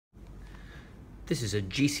This is a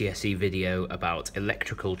GCSE video about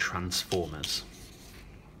electrical transformers.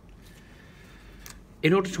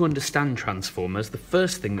 In order to understand transformers, the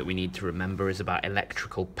first thing that we need to remember is about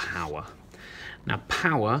electrical power. Now,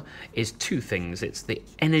 power is two things. It's the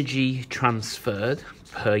energy transferred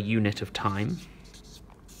per unit of time.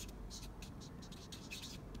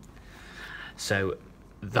 So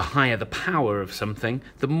the higher the power of something,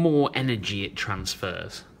 the more energy it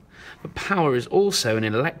transfers. But power is also an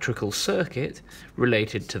electrical circuit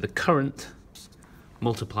related to the current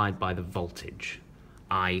multiplied by the voltage,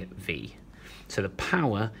 IV. So the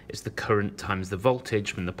power is the current times the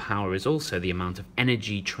voltage, and the power is also the amount of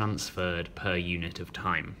energy transferred per unit of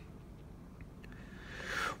time.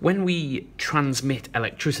 When we transmit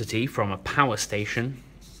electricity from a power station,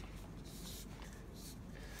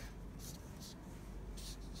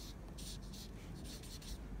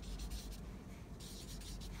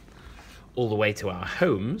 all the way to our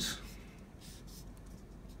homes,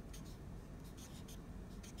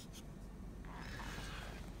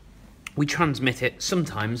 we transmit it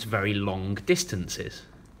sometimes very long distances.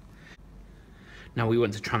 Now we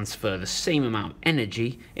want to transfer the same amount of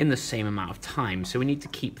energy in the same amount of time, so we need to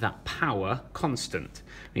keep that power constant.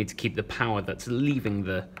 We need to keep the power that's leaving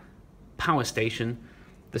the power station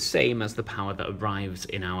the same as the power that arrives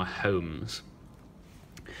in our homes.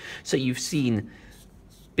 So you've seen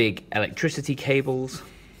big electricity cables,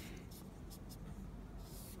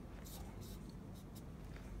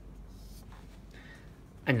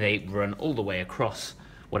 and they run all the way across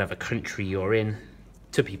whatever country you're in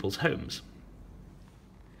to people's homes.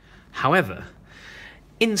 However,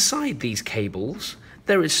 inside these cables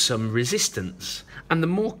there is some resistance, and the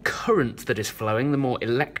more current that is flowing, the more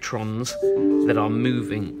electrons that are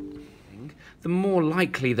moving, the more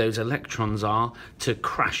likely those electrons are to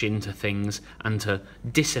crash into things and to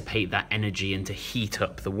dissipate that energy and to heat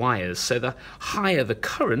up the wires. So the higher the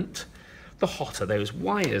current, the hotter those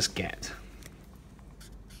wires get.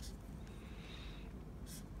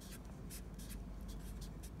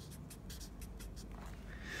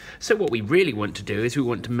 So what we really want to do is we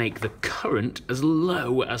want to make the current as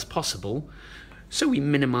low as possible, so we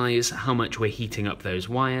minimize how much we're heating up those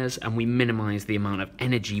wires, and we minimize the amount of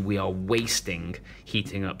energy we are wasting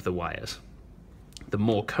heating up the wires. The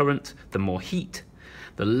more current, the more heat.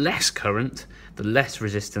 The less current, the less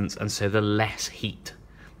resistance, and so the less heat.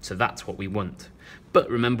 So that's what we want. But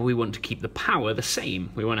remember, we want to keep the power the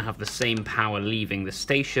same. We want to have the same power leaving the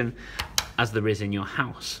station as there is in your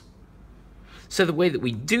house. So the way that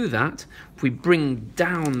we do that, if we bring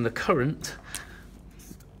down the current,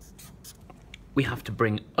 we have to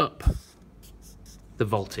bring up the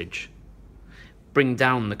voltage. Bring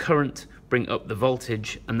down the current, bring up the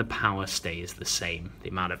voltage, and the power stays the same. The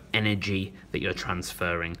amount of energy that you're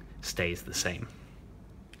transferring stays the same.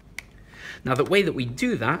 Now, the way that we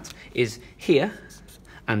do that is here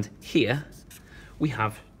and here we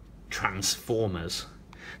have transformers.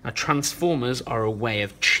 Now, transformers are a way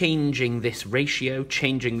of changing this ratio,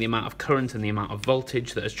 changing the amount of current and the amount of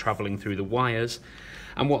voltage that is traveling through the wires.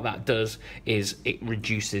 And what that does is it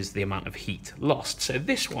reduces the amount of heat lost. So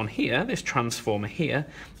this one here, this transformer here,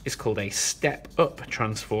 is called a step-up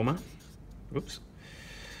transformer. Oops.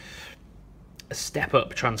 A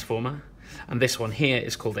step-up transformer. And this one here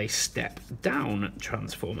is called a step-down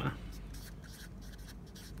transformer.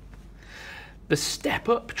 The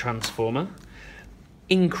step-up transformer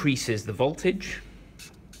increases the voltage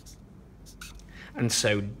and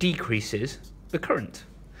so decreases the current.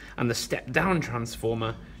 And the step-down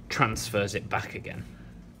transformer transfers it back again.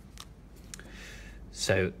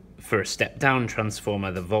 So for a step-down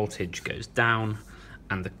transformer, the voltage goes down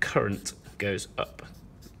and the current goes up.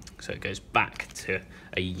 So it goes back to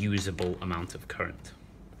a usable amount of current.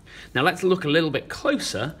 Now let's look a little bit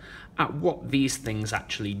closer at what these things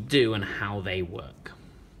actually do and how they work.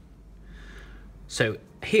 So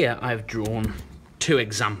here I've drawn two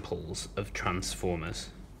examples of transformers.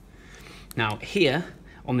 Now here,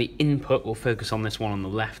 on the input, we'll focus on this one on the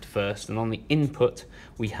left first, and on the input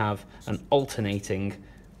we have an alternating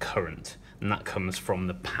current, and that comes from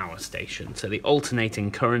the power station. So the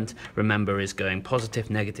alternating current, remember, is going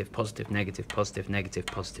positive, negative, positive, negative, positive, negative,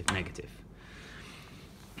 positive, negative.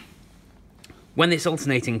 When this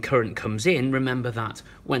alternating current comes in, remember that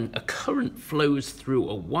when a current flows through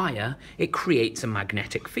a wire, it creates a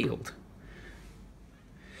magnetic field.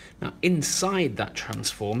 Now, inside that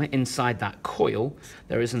transformer, inside that coil,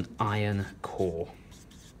 there is an iron core.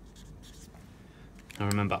 Now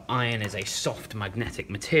remember, iron is a soft magnetic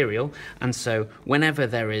material, and so whenever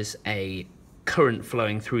there is a current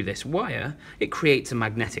flowing through this wire, it creates a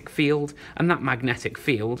magnetic field, and that magnetic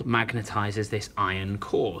field magnetizes this iron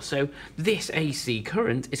core. So this AC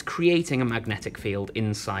current is creating a magnetic field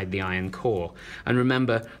inside the iron core. And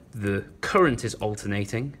remember, the current is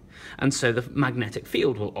alternating, and so the magnetic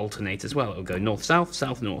field will alternate as well. It will go north-south,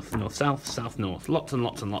 south-north, north-south, south-north, lots and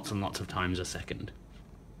lots and lots and lots of times a second.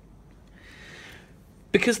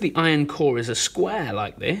 Because the iron core is a square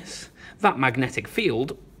like this, that magnetic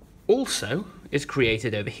field also is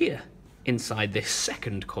created over here, inside this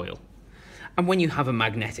second coil. And when you have a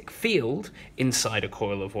magnetic field inside a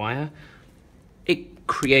coil of wire, it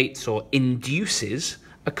creates or induces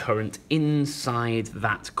a current inside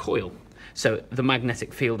that coil. So the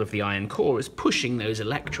magnetic field of the iron core is pushing those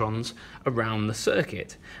electrons around the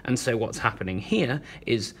circuit. And so what's happening here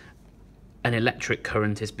is an electric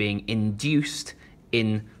current is being induced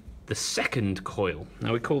in the second coil.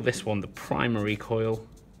 Now we call this one the primary coil,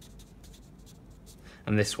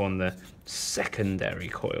 and this one the secondary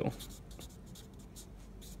coil.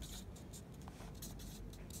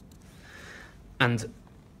 And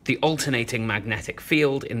the alternating magnetic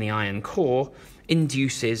field in the iron core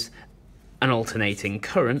induces an alternating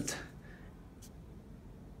current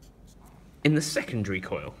in the secondary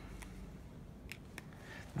coil.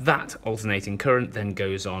 That alternating current then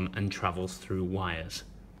goes on and travels through wires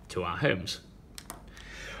to our homes.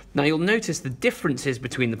 Now you'll notice the differences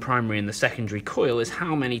between the primary and the secondary coil is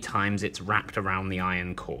how many times it's wrapped around the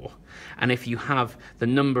iron core. And if you have the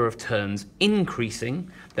number of turns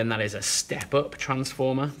increasing, then that is a step-up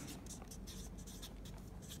transformer,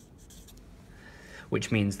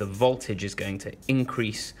 which means the voltage is going to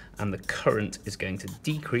increase and the current is going to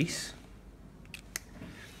decrease.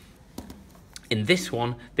 In this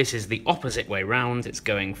one, this is the opposite way round. It's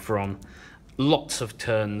going from lots of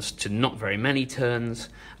turns to not very many turns,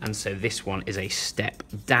 and so this one is a step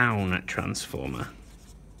down transformer,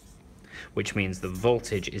 which means the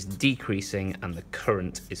voltage is decreasing and the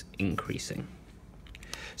current is increasing.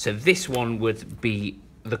 So this one would be,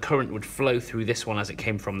 the current would flow through this one as it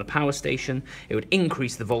came from the power station. It would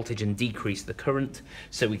increase the voltage and decrease the current,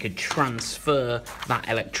 so we could transfer that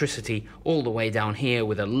electricity all the way down here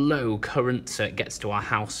with a low current so it gets to our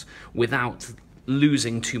house without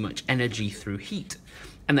losing too much energy through heat.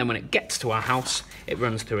 And then when it gets to our house, it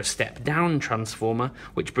runs through a step down transformer,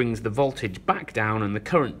 which brings the voltage back down and the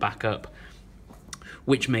current back up,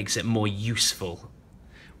 which makes it more useful.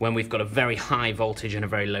 When we've got a very high voltage and a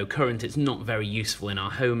very low current, it's not very useful in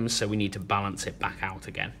our homes, so we need to balance it back out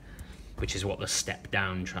again, which is what the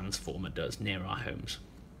step-down transformer does near our homes.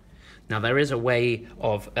 Now there is a way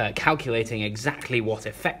of calculating exactly what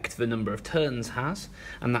effect the number of turns has,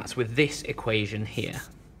 and that's with this equation here.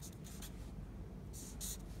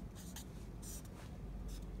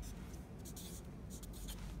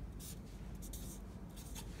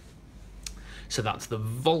 So that's the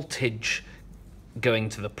voltage going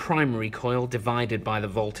to the primary coil divided by the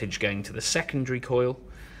voltage going to the secondary coil.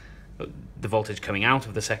 The voltage coming out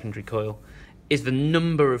of the secondary coil is the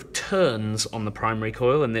number of turns on the primary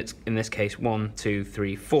coil, and it's in this case 1, 2,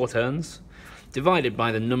 3, 4 turns, divided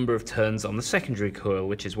by the number of turns on the secondary coil,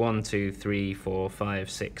 which is 1, 2, 3, 4, 5,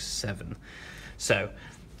 6, 7. So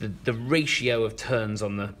the ratio of turns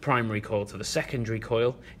on the primary coil to the secondary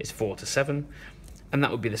coil is 4 to 7. And that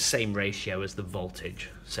would be the same ratio as the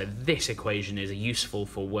voltage. So this equation is useful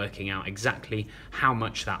for working out exactly how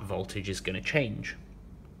much that voltage is going to change.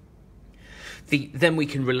 Then we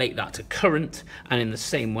can relate that to current, and in the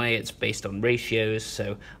same way it's based on ratios,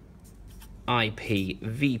 so IP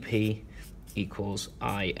VP equals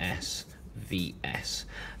IS VS.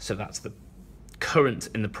 So that's the current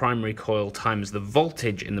in the primary coil times the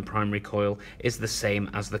voltage in the primary coil is the same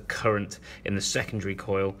as the current in the secondary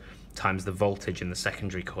coil times the voltage in the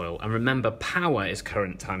secondary coil. And remember, power is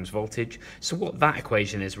current times voltage, so what that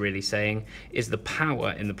equation is really saying is the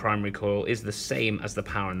power in the primary coil is the same as the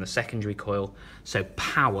power in the secondary coil, so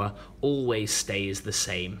power always stays the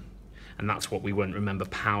same. And that's what we want. Remember,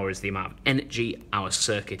 power is the amount of energy our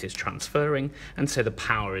circuit is transferring, and so the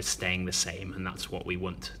power is staying the same, and that's what we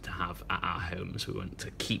want to have at our homes. We want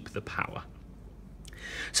to keep the power.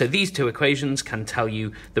 So these two equations can tell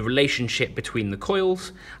you the relationship between the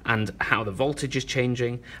coils and how the voltage is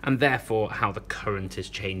changing, and therefore how the current is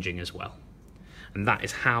changing as well. And that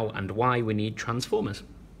is how and why we need transformers.